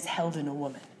potency that is held in a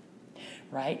woman.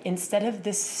 Right? Instead of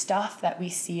this stuff that we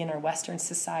see in our Western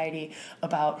society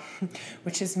about,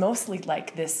 which is mostly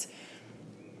like this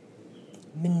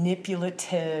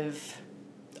manipulative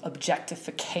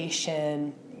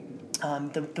objectification.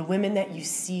 The women that you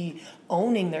see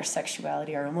owning their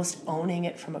sexuality are almost owning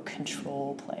it from a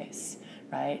control place,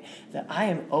 right? That I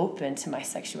am open to my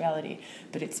sexuality,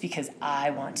 but it's because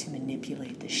I want to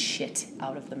manipulate the shit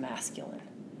out of the masculine,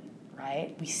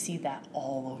 right? We see that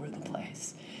all over the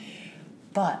place.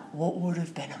 But what would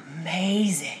have been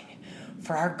amazing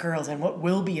for our girls, and what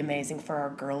will be amazing for our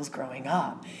girls growing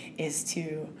up, is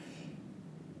to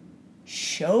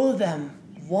show them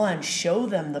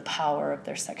the power of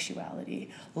their sexuality.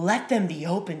 Let them be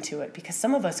open to it, because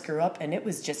some of us grew up and it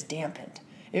was just dampened.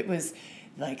 It was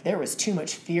like there was too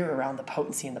much fear around the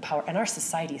potency and the power, and our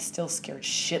society is still scared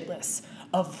shitless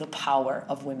of the power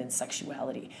of women's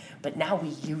sexuality. But now we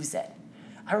use it.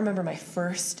 I remember my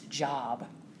first job,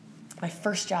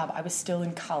 I was still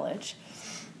in college.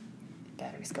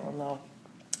 Battery's going low.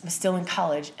 I was still in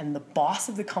college, and the boss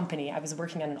of the company, I was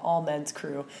working on an all-men's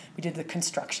crew. We did the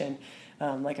construction,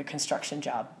 like a construction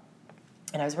job.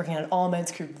 And I was working on an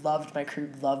all-men's crew, loved my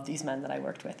crew, loved these men that I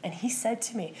worked with. And he said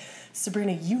to me,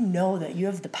 Sabrina, you know that you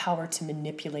have the power to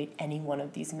manipulate any one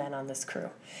of these men on this crew.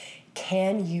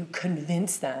 Can you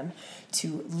convince them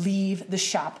to leave the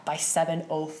shop by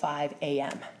 7:05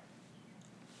 a.m.?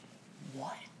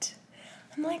 What?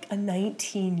 I'm like a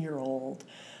 19-year-old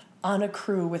on a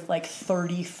crew with like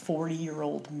 30,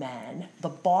 40-year-old men. The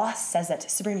boss says that to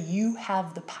Sabrina, you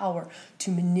have the power to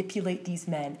manipulate these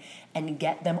men and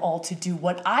get them all to do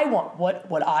what I want,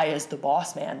 what I as the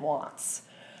boss man wants.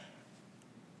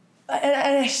 And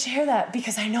I share that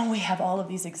because I know we have all of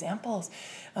these examples.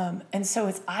 And so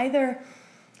it's either,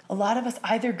 a lot of us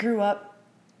either grew up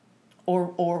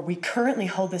or we currently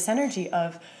hold this energy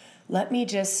of, let me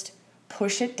just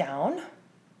push it down.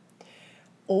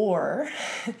 Or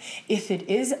if it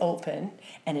is open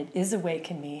and it is awake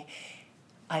in me,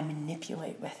 I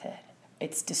manipulate with it.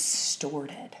 It's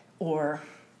distorted, or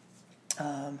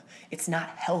it's not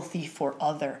healthy for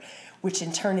other, which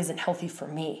in turn isn't healthy for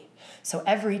me. So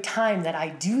every time that I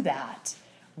do that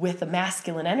with a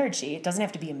masculine energy, it doesn't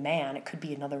have to be a man, it could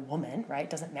be another woman, right? It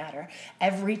doesn't matter.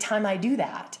 Every time I do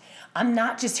that, I'm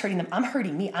not just hurting them, I'm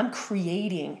hurting me. I'm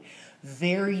creating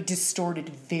very distorted,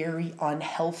 very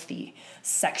unhealthy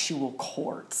sexual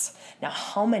cords. Now,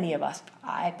 how many of us,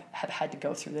 I have had to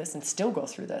go through this and still go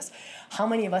through this, how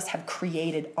many of us have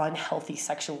created unhealthy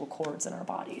sexual cords in our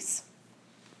bodies?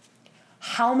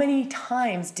 How many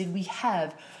times did we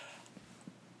have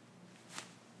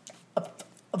a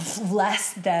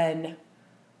less than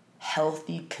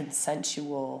healthy,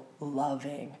 consensual,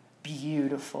 loving,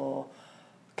 beautiful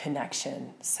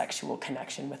connection, sexual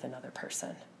connection with another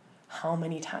person? How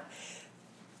many times?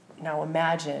 Now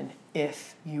imagine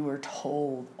if you were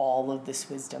told all of this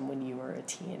wisdom when you were a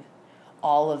teen,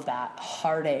 all of that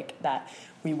heartache that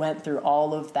we went through,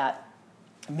 all of that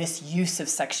misuse of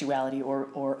sexuality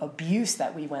or abuse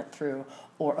that we went through,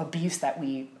 or abuse that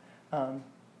we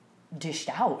dished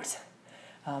out,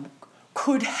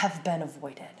 could have been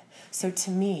avoided. So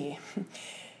to me,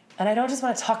 and I don't just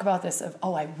want to talk about this of,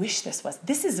 oh, I wish this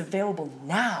is available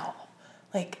now.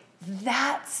 Like,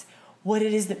 that's what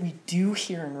it is that we do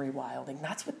here in Rewilding.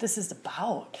 That's what this is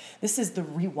about. This is the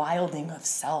rewilding of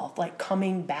self, like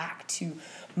coming back to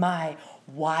my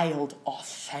wild,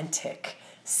 authentic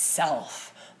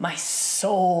self, my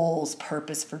soul's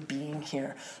purpose for being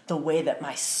here, the way that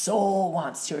my soul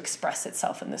wants to express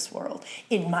itself in this world,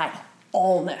 in my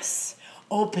allness,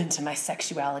 open to my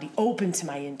sexuality, open to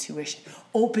my intuition,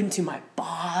 open to my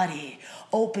body,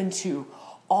 open to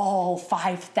all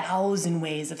 5,000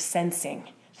 ways of sensing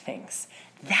things.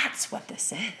 That's what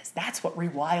this is. That's what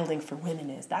Rewilding for Women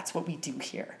is. That's what we do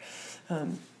here.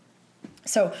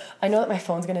 So I know that my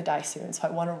phone's going to die soon, so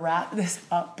I want to wrap this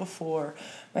up before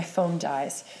my phone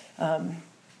dies.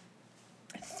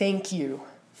 Thank you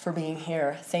for being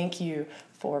here. Thank you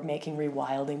for making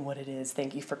Rewilding what it is.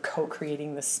 Thank you for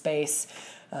co-creating this space.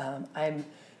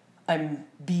 I'm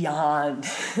beyond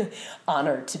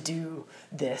honored to do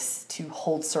this, to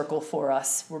hold circle for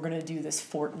us. We're going to do this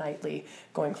fortnightly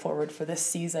going forward for this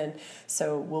season.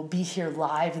 So we'll be here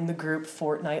live in the group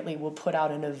fortnightly. We'll put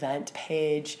out an event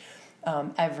page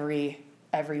every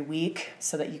week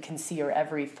so that you can see, or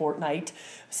every fortnight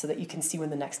so that you can see when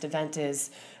the next event is.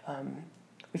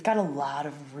 We've got a lot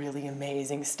of really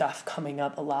amazing stuff coming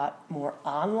up, a lot more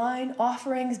online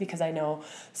offerings, because I know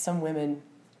some women,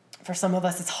 for some of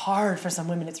us, it's hard. For some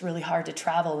women, it's really hard to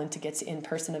travel and to get to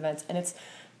in-person events, and it's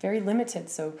very limited.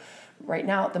 So right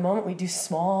now, at the moment, we do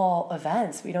small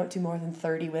events. We don't do more than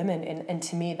 30 women, and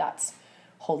to me, that's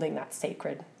holding that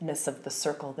sacredness of the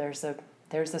circle. There's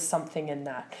a something in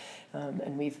that,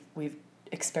 and we've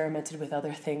experimented with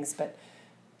other things, but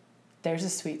there's a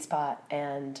sweet spot,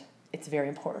 and it's very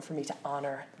important for me to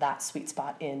honor that sweet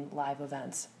spot in live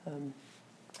events.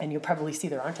 And you'll probably see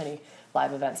there aren't any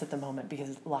live events at the moment,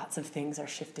 because lots of things are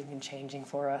shifting and changing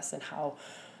for us, and how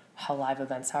live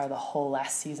events are. The whole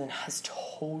last season has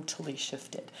totally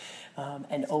shifted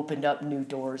and opened up new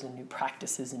doors and new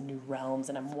practices and new realms.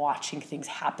 And I'm watching things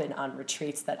happen on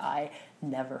retreats that I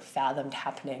never fathomed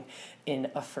happening in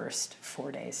a first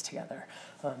 4 days together.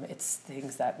 It's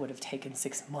things that would have taken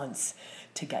 6 months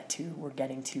to get to, we're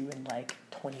getting to in like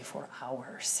 24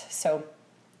 hours. So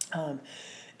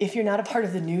if you're not a part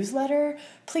of the newsletter,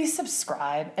 please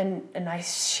subscribe. And I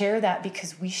share that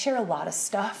because we share a lot of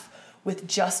stuff with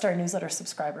just our newsletter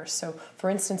subscribers. So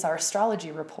for instance, our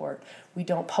astrology report, we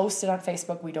don't post it on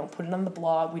Facebook, we don't put it on the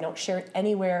blog, we don't share it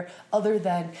anywhere other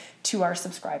than to our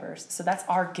subscribers. So that's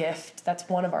our gift. That's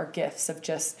one of our gifts of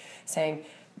just saying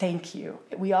thank you.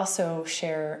 We also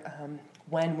share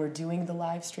when we're doing the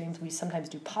live streams. We sometimes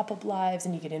do pop-up lives,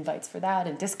 and you get invites for that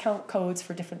and discount codes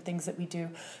for different things that we do.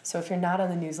 So if you're not on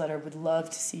the newsletter, would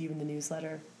love to see you in the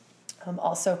newsletter.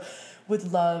 Also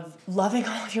would loving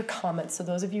all of your comments. So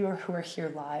those of you who are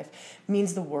here live,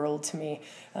 means the world to me.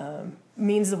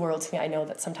 I know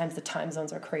that sometimes the time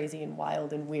zones are crazy and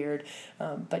wild and weird,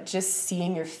 but just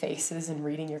seeing your faces and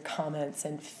reading your comments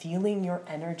and feeling your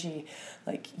energy,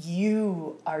 like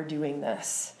you are doing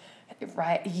this,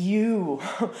 right? You,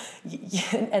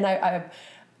 and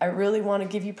I really want to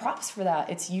give you props for that.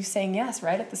 It's you saying yes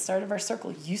right at the start of our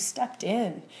circle. You stepped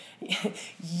in.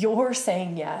 You're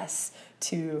saying yes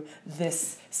to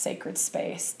this sacred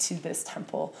space, to this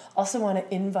temple. Also want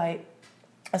to invite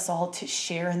us all to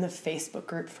share in the Facebook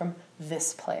group from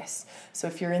this place. So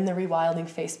if you're in the Rewilding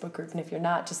Facebook group, and if you're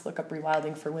not, just look up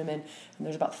Rewilding for Women, and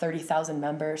there's about 30,000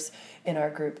 members in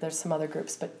our group. There's some other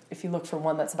groups, but if you look for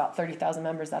one that's about 30,000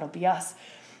 members, that'll be us.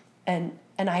 And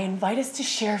I invite us to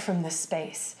share from this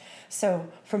space. So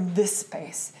from this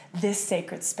space, this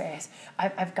sacred space,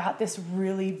 I've got this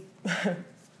really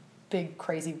big,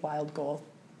 crazy, wild goal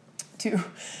to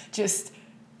just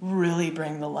really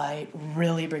bring the light,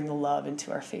 really bring the love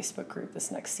into our Facebook group this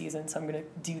next season. So I'm going to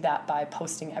do that by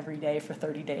posting every day for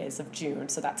 30 days of June.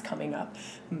 So that's coming up.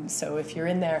 So if you're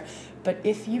in there, but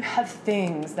if you have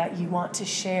things that you want to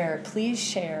share, please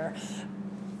share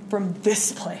from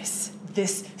this place,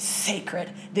 this sacred,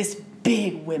 this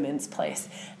big women's place.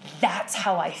 That's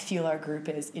how I feel our group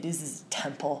is. It is a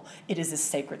temple. It is a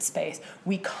sacred space.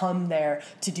 We come there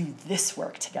to do this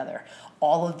work together.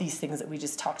 All of these things that we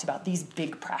just talked about, these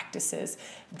big practices,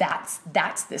 that's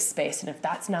this space. And if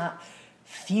that's not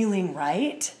feeling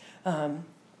right, then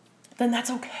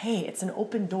that's okay. It's an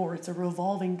open door. It's a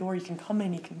revolving door. You can come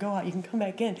in, you can go out, you can come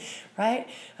back in, right?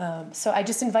 So I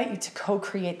just invite you to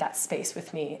co-create that space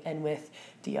with me and with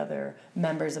the other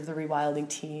members of the Rewilding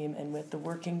team and with the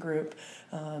working group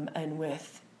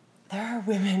there are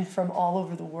women from all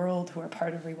over the world who are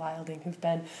part of Rewilding, who've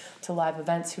been to live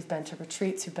events, who've been to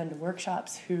retreats, who've been to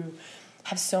workshops, who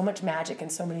have so much magic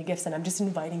and so many gifts. And I'm just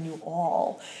inviting you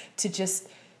all to just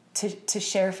to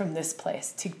share from this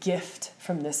place, to gift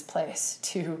from this place,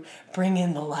 to bring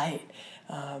in the light,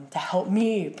 to help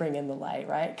me bring in the light,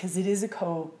 right? Because it is a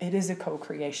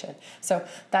co-creation. So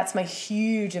that's my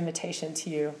huge invitation to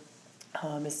you,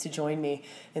 is to join me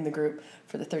in the group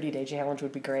for the 30-day challenge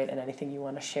would be great, and anything you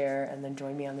want to share, and then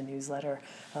join me on the newsletter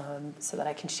so that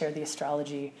I can share the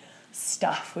astrology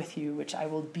stuff with you, which I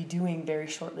will be doing very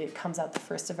shortly. It comes out the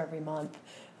first of every month.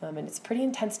 And it's pretty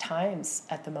intense times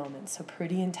at the moment, so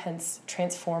pretty intense,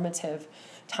 transformative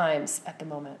times at the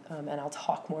moment. And I'll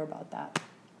talk more about that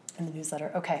in the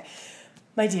newsletter. Okay,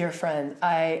 my dear friend,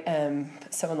 I am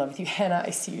so in love with you. Hannah,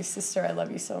 I see you. Sister, I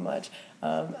love you so much.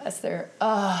 Esther,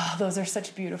 those are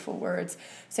such beautiful words.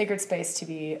 Sacred space to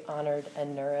be honored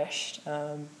and nourished.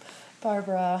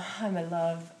 Barbara, hi, my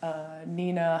love.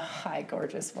 Nina, hi,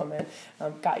 gorgeous woman.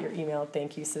 Got your email.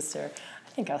 Thank you, sister. I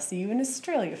think I'll see you in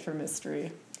Australia for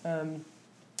mystery.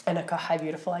 Annika, hi,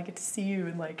 beautiful. I get to see you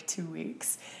in like 2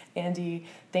 weeks. Andy,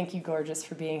 thank you, gorgeous,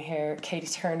 for being here. Katie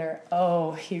Turner,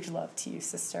 huge love to you,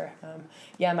 sister.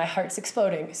 My heart's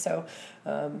exploding. So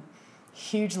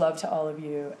huge love to all of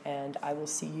you. And I will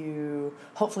see you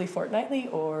hopefully fortnightly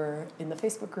or in the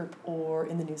Facebook group or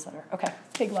in the newsletter. Okay,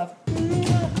 big love.